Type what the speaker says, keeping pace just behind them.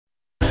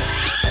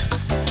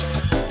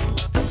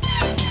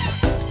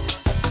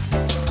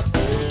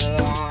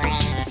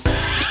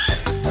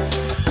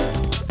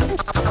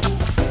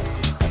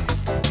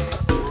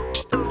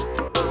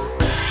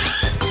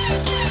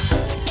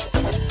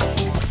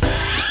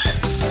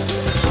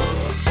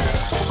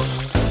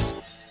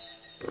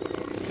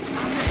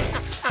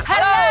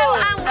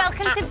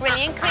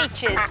Brilliant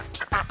Creatures.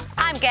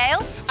 I'm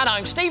Gail. And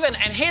I'm Steven,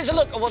 and here's a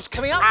look at what's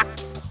coming up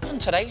on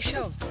today's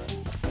show.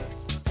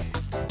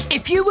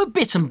 If you were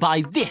bitten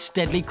by this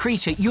deadly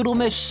creature, you'd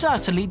almost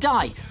certainly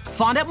die.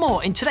 Find out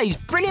more in today's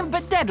Brilliant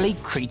but Deadly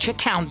Creature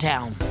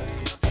Countdown.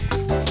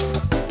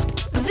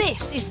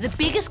 This is the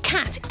biggest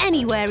cat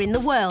anywhere in the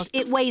world.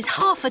 It weighs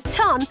half a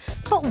ton,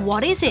 but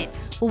what is it?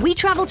 Well, we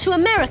travel to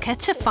America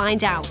to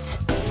find out.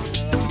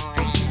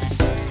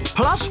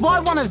 Plus, why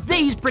one of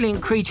these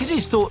brilliant creatures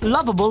is thought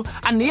lovable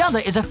and the other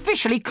is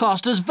officially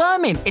classed as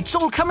vermin. It's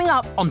all coming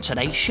up on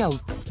today's show.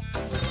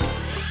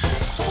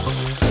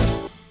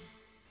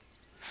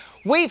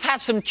 We've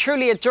had some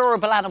truly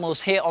adorable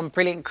animals here on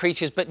Brilliant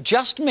Creatures, but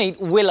just meet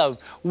Willow.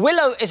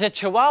 Willow is a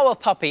Chihuahua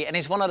puppy and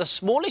is one of the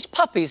smallest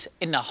puppies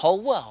in the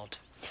whole world.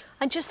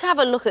 And just have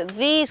a look at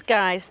these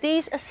guys.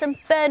 These are some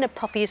Bernard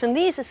puppies, and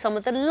these are some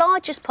of the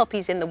largest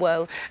puppies in the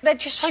world. They're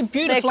just so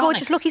beautiful. They're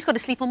gorgeous. Look, he's got to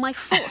sleep on my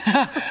foot.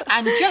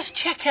 And just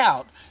check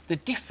out the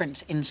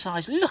difference in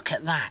size. Look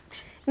at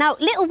that. Now,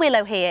 little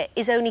Willow here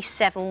is only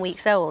 7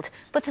 weeks old,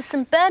 but the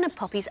St Bernard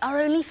puppies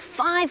are only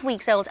 5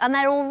 weeks old, and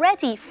they're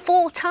already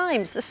 4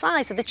 times the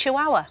size of the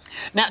Chihuahua.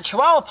 Now,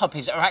 Chihuahua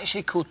puppies are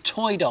actually called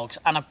toy dogs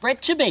and are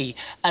bred to be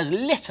as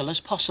little as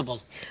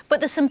possible.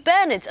 But the St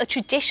Bernards are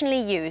traditionally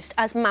used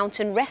as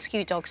mountain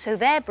rescue dogs, so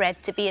they're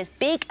bred to be as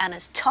big and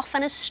as tough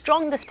and as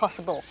strong as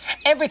possible.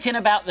 Everything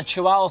about the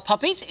Chihuahua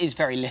puppies is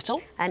very little.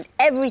 And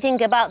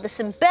everything about the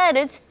St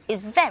Bernards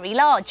is very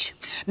large.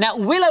 Now,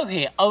 Willow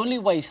here only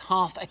weighs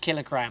half a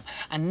kilogram,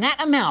 and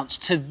that amounts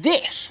to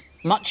this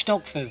much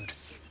dog food.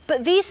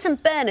 But these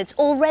St Bernards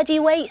already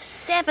weigh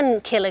 7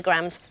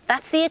 kilograms.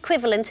 That's the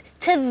equivalent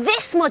to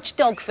this much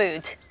dog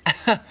food.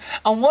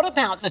 And what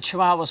about the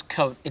Chihuahua's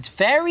coat? It's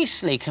very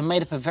sleek and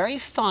made up of very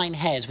fine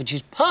hairs, which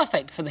is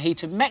perfect for the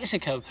heat of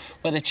Mexico,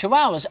 where the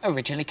Chihuahuas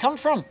originally come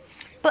from.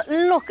 But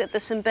look at the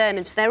St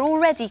Bernards. They're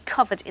already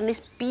covered in this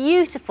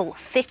beautiful,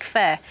 thick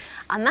fur.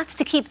 And that's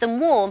to keep them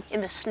warm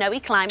in the snowy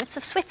climates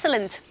of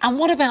Switzerland. And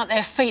what about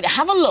their feet?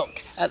 Have a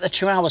look at the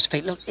Chihuahua's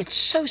feet. Look, it's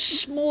so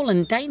small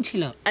and dainty,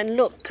 look. And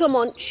look, come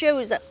on, show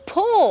us that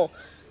paw.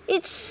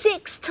 It's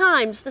 6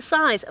 times the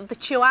size of the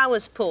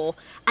Chihuahua's paw.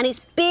 And it's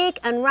big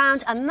and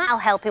round, and that'll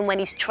help him when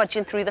he's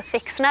trudging through the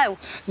thick snow.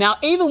 Now,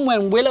 even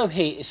when Willow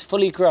here is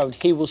fully grown,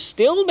 he will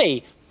still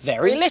be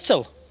very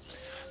little.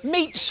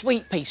 Meet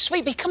Sweet Pea.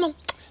 Sweet Pea, come on.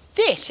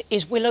 This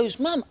is Willow's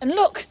mum, and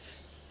look,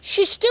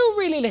 she's still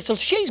really little.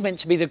 She's meant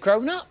to be the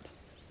grown-up.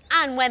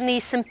 And when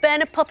these St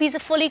Bernard puppies are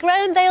fully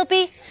grown, they'll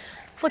be...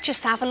 Well,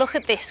 just have a look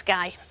at this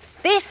guy.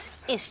 This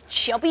is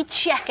Chubby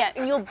Checker,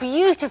 and you're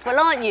beautiful,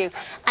 aren't you?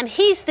 And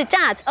he's the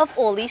dad of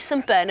all these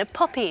St Bernard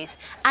puppies,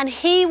 and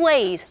he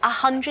weighs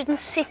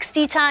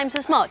 160 times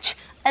as much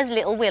as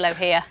little Willow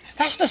here.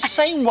 That's the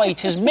same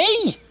weight as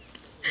me.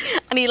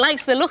 And he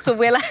likes the look of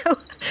Willow.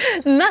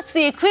 And that's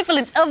the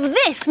equivalent of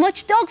this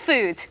much dog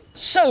food.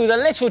 So the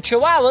little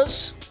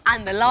Chihuahuas...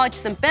 and the large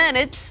St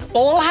Bernards...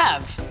 all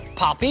have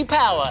puppy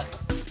power.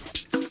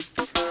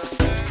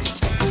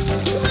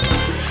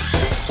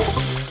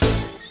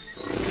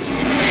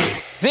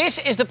 This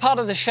is the part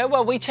of the show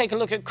where we take a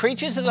look at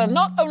creatures that are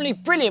not only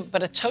brilliant,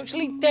 but are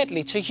totally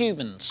deadly to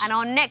humans. And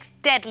our next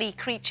deadly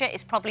creature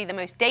is probably the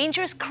most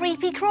dangerous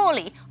creepy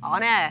crawly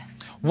on Earth.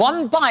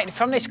 One bite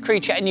from this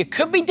creature and you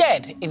could be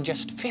dead in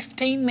just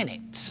 15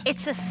 minutes.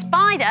 It's a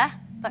spider,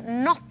 but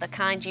not the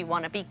kind you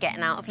want to be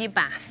getting out of your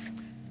bath.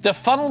 The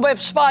funnel web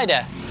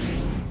spider.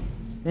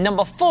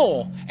 Number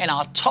 4 in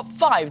our top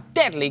 5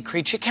 deadly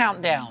creature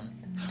countdown.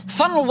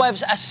 Funnel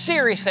webs are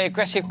seriously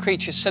aggressive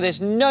creatures, so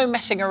there's no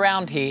messing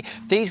around here.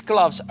 These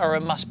gloves are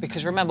a must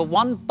because, remember,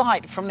 one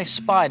bite from this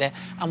spider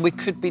and we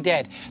could be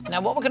dead.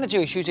 Now, what we're going to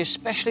do is use a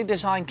specially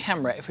designed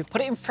camera. If we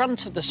put it in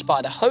front of the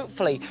spider,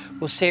 hopefully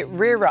we'll see it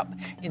rear up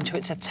into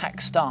its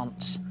attack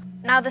stance.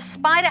 Now, the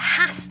spider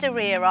has to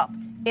rear up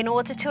in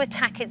order to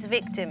attack its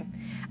victim.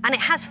 And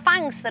it has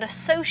fangs that are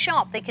so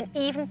sharp they can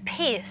even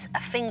pierce a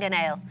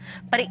fingernail.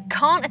 But it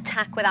can't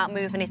attack without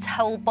moving its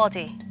whole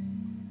body.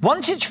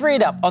 Once it's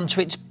reared up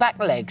onto its back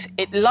legs,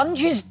 it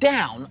lunges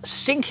down,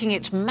 sinking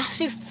its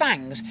massive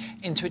fangs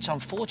into its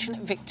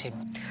unfortunate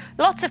victim.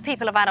 Lots of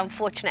people have had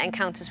unfortunate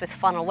encounters with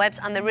funnel webs,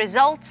 and the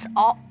results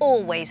are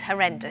always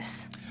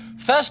horrendous.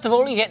 First of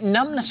all, you get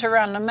numbness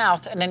around the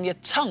mouth, and then your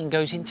tongue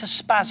goes into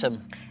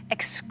spasm.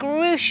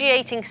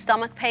 Excruciating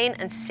stomach pain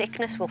and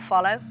sickness will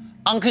follow.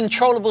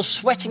 Uncontrollable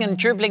sweating and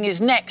dribbling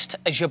is next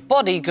as your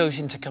body goes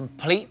into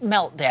complete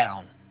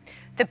meltdown.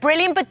 The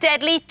brilliant but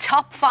deadly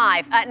top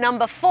 5. At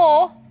number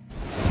 4,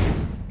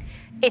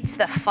 it's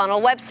the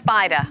funnel web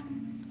spider.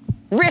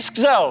 Risk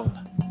zone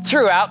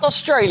throughout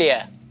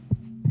Australia.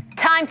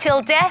 Time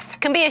till death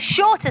can be as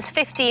short as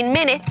 15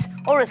 minutes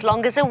or as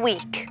long as a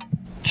week.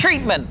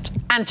 Treatment,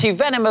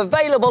 anti-venom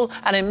available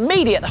and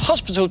immediate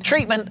hospital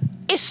treatment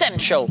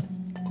essential.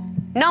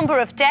 Number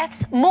of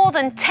deaths, more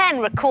than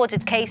 10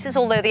 recorded cases,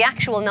 although the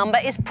actual number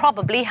is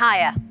probably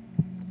higher.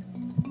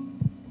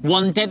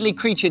 One deadly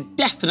creature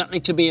definitely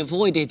to be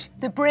avoided.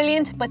 The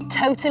brilliant but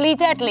totally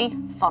deadly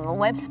funnel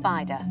web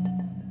spider.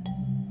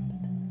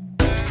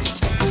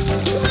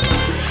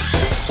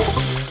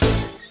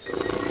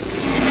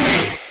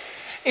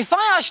 If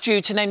I asked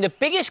you to name the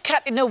biggest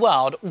cat in the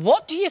world,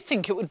 what do you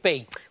think it would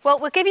be? Well,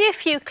 we'll give you a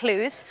few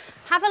clues.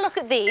 Have a look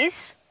at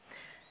these.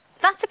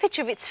 That's a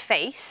picture of its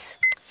face.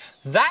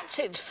 That's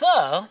its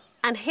fur.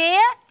 And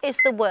here is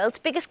the world's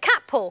biggest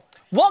cat paw.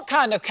 What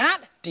kind of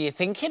cat do you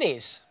think it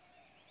is?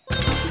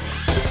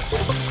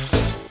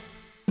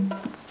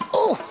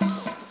 Oh!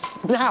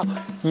 Now,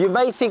 you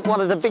may think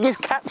one of the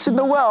biggest cats in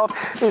the world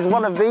is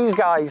one of these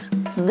guys.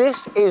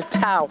 This is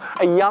Tao,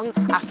 a young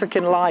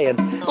African lion.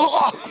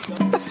 Oh.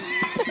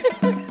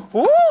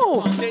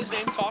 Ooh.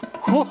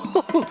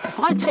 If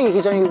I tell you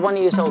he's only 1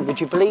 year old, would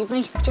you believe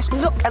me? Just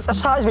look at the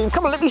size of him.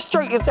 Come on, let me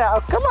straighten it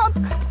out. Come on,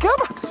 come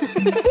on.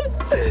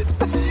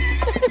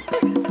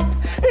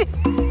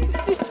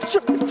 He's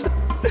straight.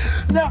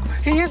 Now,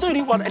 he is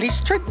only one, and his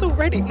strength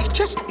already is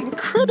just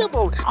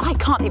incredible. I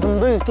can't even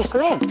move this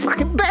leg. I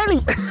can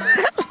barely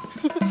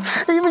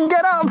even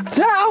get up.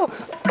 Tao!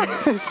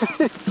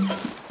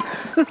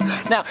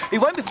 Now, he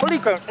won't be fully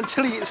grown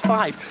until he is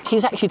 5.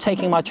 He's actually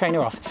taking my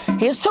trainer off.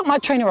 He has took my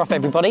trainer off,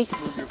 everybody.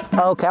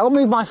 OK, I'll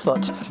move my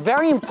foot. It's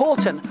very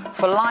important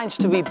for lions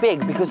to be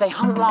big because they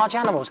hunt large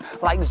animals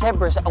like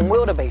zebras and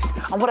wildebeest.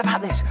 And what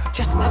about this?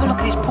 Just have a look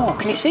at his paw.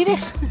 Can you see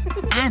this?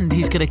 And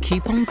he's going to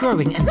keep on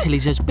growing until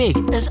he's as big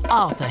as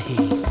Arthur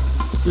here.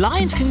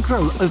 Lions can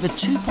grow over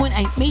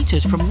 2.8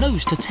 metres from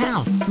nose to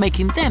tail,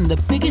 making them the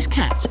biggest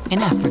cats in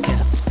Africa.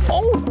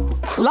 Oh!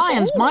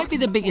 Lions might be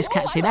the biggest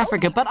cats in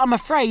Africa, but I'm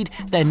afraid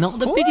they're not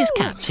the biggest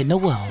cats in the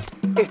world.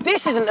 If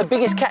this isn't the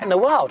biggest cat in the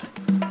world,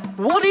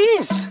 what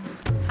is?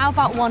 How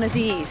about one of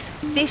these?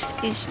 This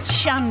is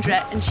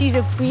Chandra, and she's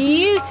a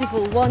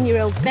beautiful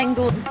 1-year-old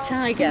Bengal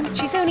tiger.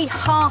 She's only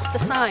half the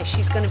size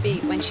she's going to be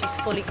when she's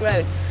fully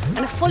grown. And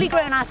a fully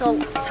grown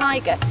adult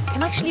tiger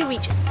can actually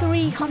reach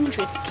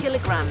 300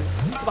 kilograms.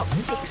 It's about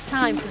 6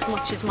 times as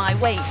much as my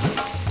weight.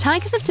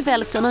 Tigers have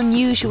developed an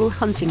unusual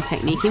hunting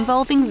technique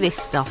involving this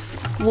stuff,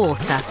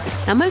 water.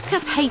 Now, most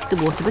cats hate the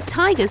water, but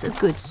tigers are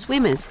good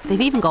swimmers.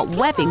 They've even got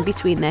webbing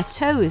between their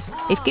toes.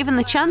 If given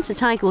the chance, a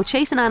tiger will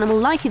chase an animal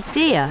like a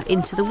deer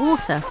into the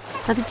water.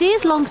 Now, the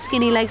deer's long,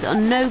 skinny legs are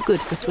no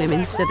good for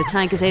swimming, so the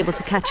tiger's able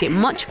to catch it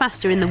much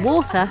faster in the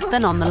water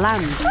than on the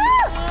land.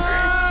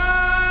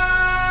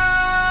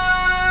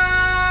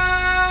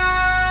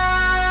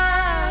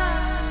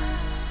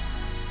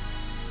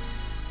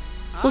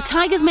 Well,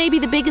 tigers may be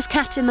the biggest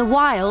cat in the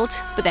wild,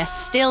 but they're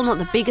still not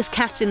the biggest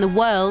cat in the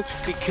world.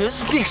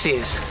 Because this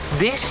is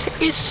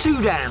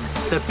Sudan,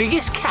 the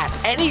biggest cat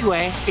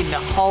anywhere in the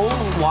whole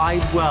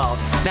wide world.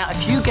 Now,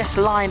 if you guess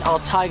lion or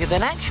tiger,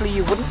 then actually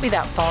you wouldn't be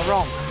that far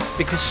wrong,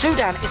 because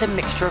Sudan is a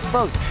mixture of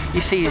both. You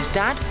see, his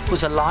dad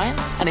was a lion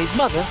and his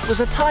mother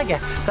was a tiger.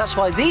 That's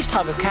why these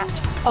type of cats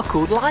are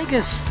called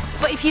ligers.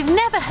 But if you've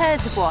never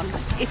heard of one,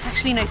 it's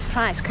actually no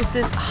surprise, because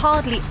there's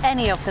hardly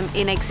any of them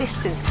in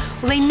existence.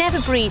 Well, they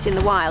never breed in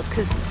the wild,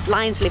 because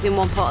lions live in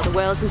one part of the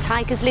world and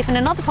tigers live in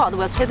another part of the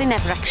world, so they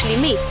never actually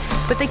meet.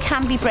 But they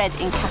can be bred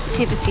in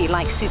captivity,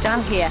 like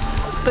Sudan here,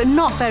 but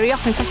not very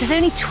often. In fact, there's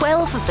only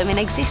 12 of them in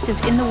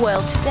existence in the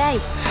world today.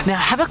 Now,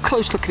 have a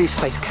close look at his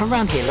face. Come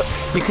around here, look.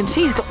 You can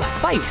see he's got the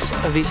face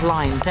of his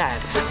lion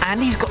dad,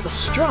 and he's got the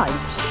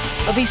stripes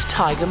of his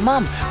tiger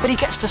mum, but he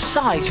gets the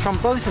size from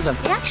both of them.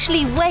 He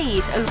actually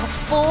weighs over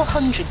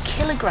 400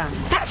 kilograms.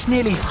 That's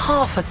nearly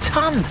half a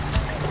ton.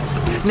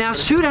 Now,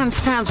 Sudan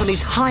stands on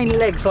his hind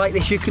legs like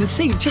this. You can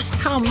see just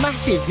how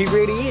massive he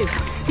really is.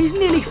 He's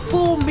nearly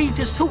 4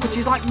 meters tall, which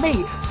is like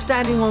me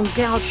standing on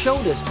Gail's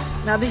shoulders.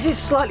 Now, this is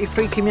slightly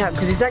freaking me out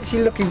because he's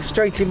actually looking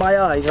straight in my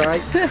eyes,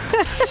 right?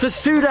 So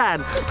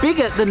Sudan,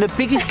 bigger than the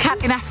biggest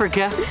cat in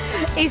Africa.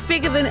 He's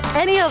bigger than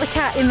any other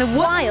cat in the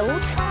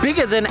wild.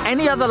 Bigger than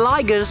any other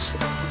ligers.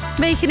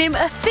 Making him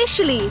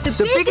officially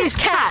the biggest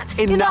cat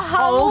in the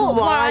whole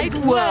wide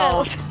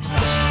world.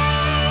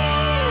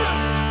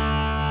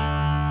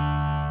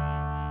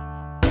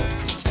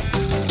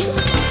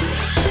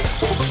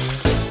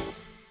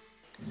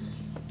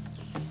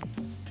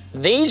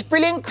 These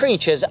brilliant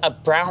creatures are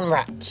brown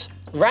rats.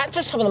 Rats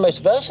are some of the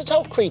most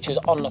versatile creatures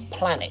on the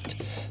planet.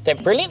 They're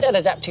brilliant at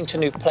adapting to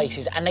new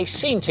places, and they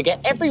seem to get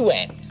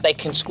everywhere. They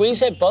can squeeze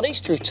their bodies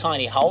through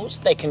tiny holes,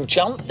 they can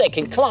jump, they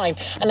can climb,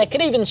 and they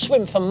can even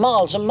swim for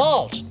miles and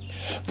miles.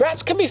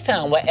 Rats can be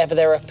found wherever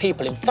there are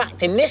people. In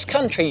fact, in this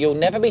country, you'll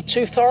never be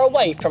too far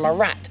away from a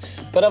rat.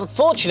 But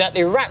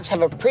unfortunately, rats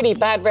have a pretty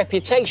bad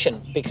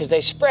reputation because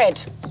they spread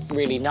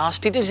really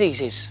nasty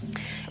diseases.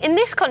 In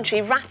this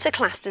country, rats are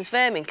classed as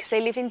vermin because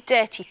they live in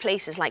dirty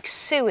places like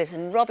sewers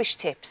and rubbish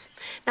tips.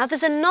 Now,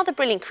 there's another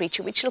brilliant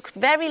creature which looks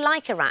very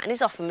like a rat and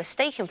is often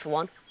mistaken for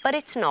one, but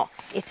it's not.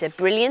 It's a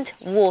brilliant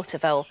water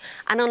vole.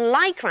 And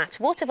unlike rats,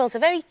 water voles are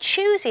very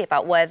choosy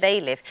about where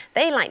they live.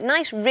 They like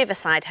nice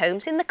riverside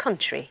homes in the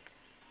country.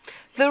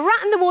 The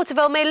rat and the water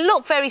vole may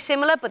look very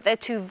similar, but they're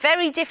two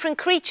very different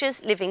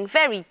creatures living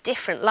very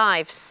different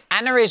lives.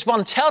 And there is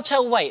one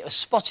telltale way of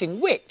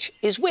spotting which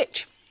is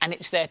which, and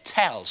it's their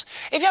tails.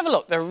 If you have a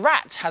look, the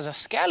rat has a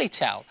scaly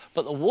tail,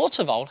 but the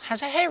water vole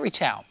has a hairy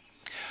tail.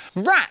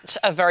 Rats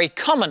are very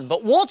common,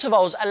 but water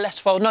voles are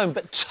less well known,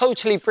 but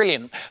totally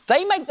brilliant.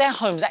 They make their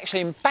homes actually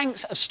in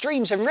banks of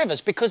streams and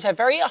rivers because they're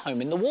very at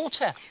home in the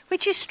water.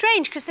 Which is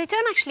strange because they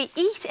don't actually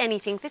eat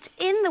anything that's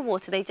in the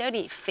water. They don't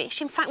eat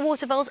fish. In fact,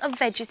 water voles are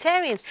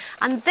vegetarians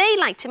and they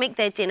like to make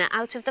their dinner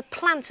out of the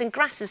plants and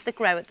grasses that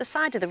grow at the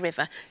side of the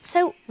river.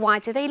 So why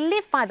do they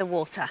live by the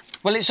water?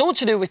 Well, it's all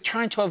to do with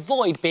trying to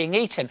avoid being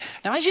eaten.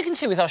 Now, as you can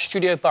see with our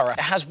studio burrow, it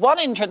has one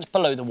entrance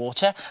below the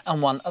water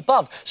and one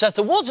above. So if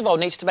the water vole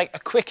needs to make a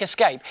quick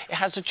escape, it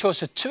has the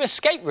choice of 2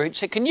 escape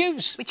routes it can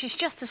use. Which is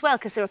just as well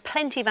because there are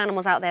plenty of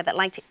animals out there that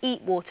like to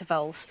eat water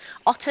voles.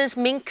 Otters,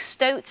 mink,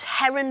 stoats,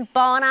 heron,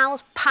 barn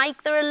owls,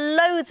 pike, there are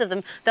loads of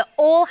them that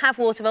all have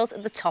water voles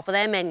at the top of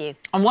their menu.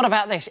 And what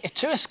about this? If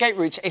 2 escape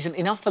routes isn't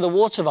enough for the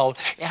water vole,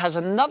 it has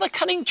another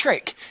cunning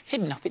trick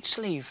hidden up its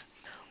sleeve.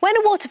 When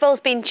a water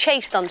vole's being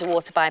chased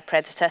underwater by a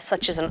predator,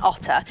 such as an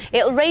otter,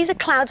 it'll raise a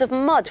cloud of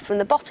mud from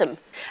the bottom.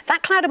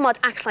 That cloud of mud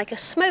acts like a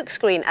smoke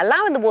screen,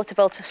 allowing the water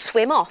vole to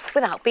swim off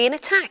without being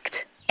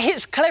attacked.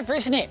 It's clever,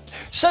 isn't it?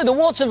 So the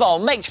water vole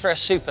makes for a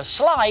super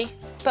sly,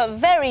 but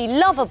very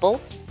lovable,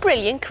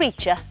 brilliant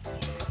creature.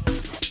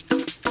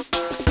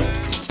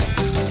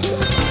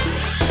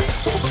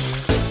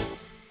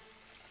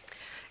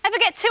 Ever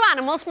get 2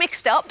 animals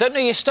mixed up? Don't know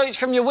your stoats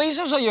from your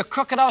weasels or your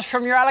crocodiles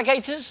from your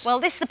alligators? Well,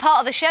 this is the part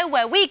of the show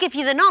where we give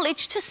you the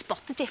knowledge to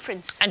spot the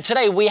difference. And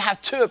today we have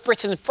 2 of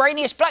Britain's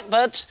brainiest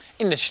blackbirds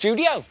in the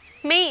studio.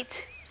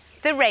 Meet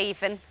the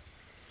raven.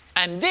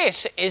 And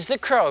this is the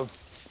crow.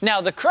 Now,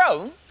 the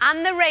crow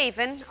and the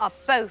raven are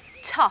both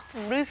tough,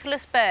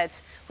 ruthless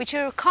birds, which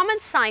are a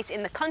common sight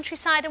in the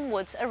countryside and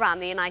woods around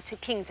the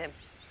United Kingdom.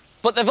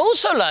 But they've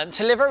also learned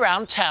to live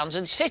around towns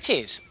and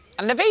cities,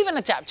 and they've even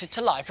adapted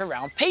to life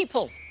around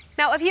people.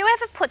 Now, have you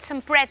ever put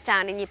some bread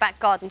down in your back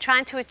garden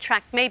trying to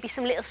attract maybe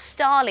some little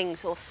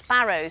starlings or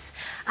sparrows,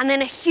 and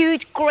then a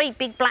huge, great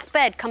big black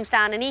bird comes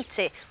down and eats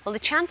it? Well, the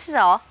chances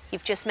are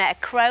you've just met a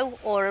crow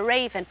or a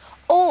raven.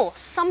 Or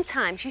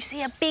sometimes you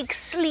see a big,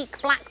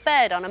 sleek black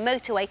bird on a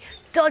motorway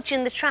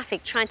dodging the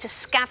traffic trying to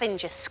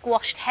scavenge a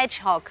squashed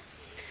hedgehog.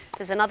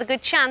 There's another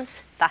good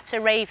chance that's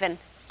a raven.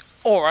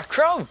 Or a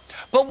crow.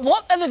 But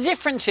what are the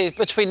differences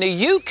between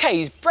the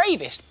UK's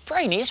bravest,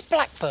 brainiest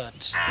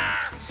blackbirds?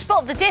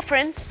 Spot the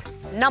difference.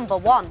 Number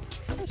 1.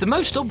 The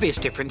most obvious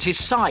difference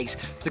is size.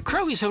 The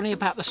crow is only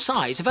about the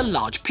size of a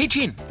large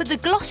pigeon. But the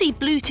glossy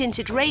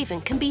blue-tinted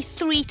raven can be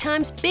 3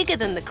 times bigger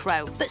than the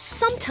crow. But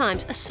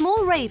sometimes a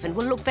small raven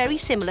will look very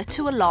similar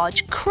to a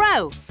large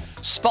crow.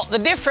 Spot the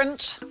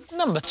difference.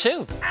 Number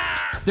 2.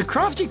 The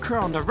crafty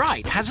crow on the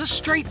right has a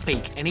straight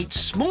beak and eats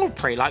small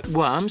prey like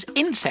worms,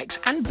 insects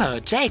and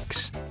birds'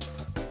 eggs.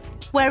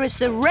 Whereas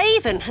the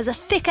raven has a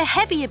thicker,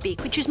 heavier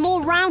beak, which is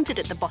more rounded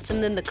at the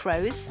bottom than the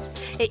crow's.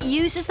 It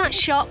uses that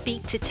sharp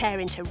beak to tear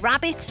into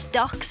rabbits,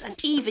 ducks and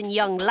even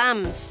young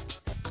lambs.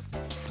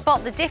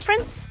 Spot the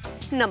difference?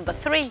 Number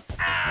 3.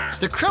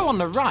 The crow on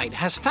the right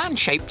has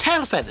fan-shaped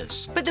tail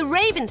feathers. But the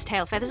raven's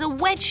tail feathers are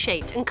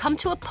wedge-shaped and come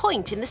to a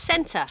point in the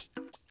centre.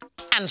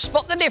 And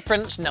spot the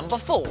difference? Number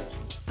 4.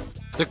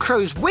 The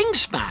crow's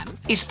wingspan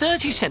is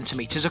 30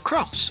 centimetres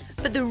across.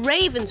 But the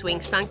raven's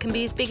wingspan can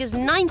be as big as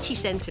 90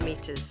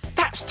 centimetres.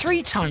 That's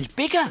 3 times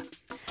bigger.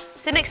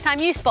 So next time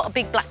you spot a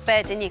big black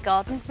bird in your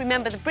garden,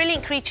 remember the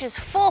Brilliant Creatures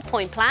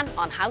 4-point plan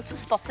on how to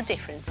spot the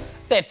difference.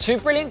 They're 2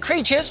 brilliant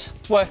creatures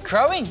worth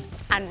crowing.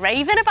 And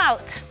raving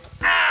about.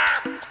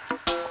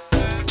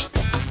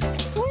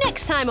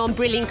 Next time on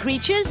Brilliant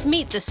Creatures,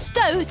 meet the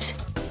stoat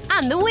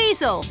and the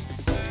weasel.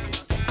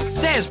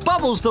 There's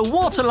Bubbles, the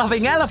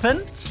water-loving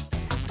elephant.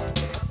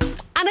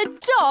 And a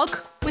dog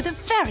with a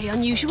very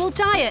unusual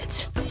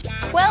diet.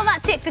 Well,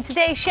 that's it for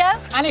today's show.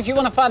 And if you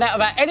want to find out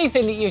about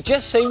anything that you've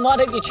just seen, why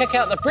don't you check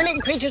out the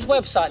Brilliant Creatures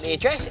website? The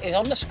address is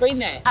on the screen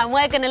there. And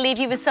we're going to leave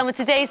you with some of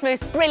today's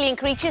most brilliant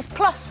creatures,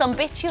 plus some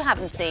bits you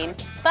haven't seen.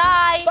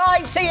 Bye.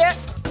 Bye, see ya.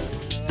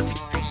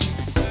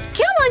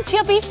 Come on,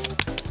 Chubby.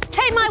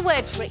 Take my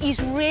word for it,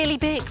 he's really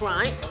big,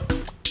 right?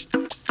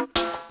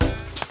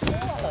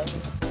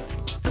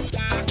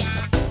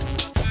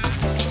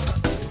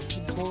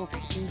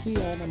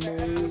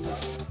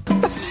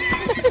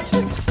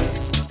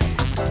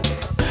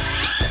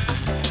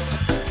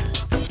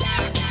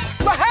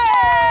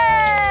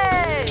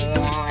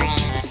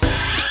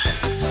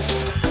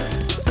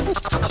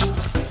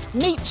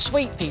 Meet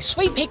Sweet Pea.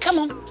 Sweet Pea, come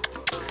on.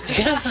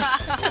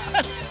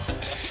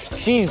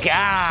 She's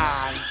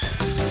gone.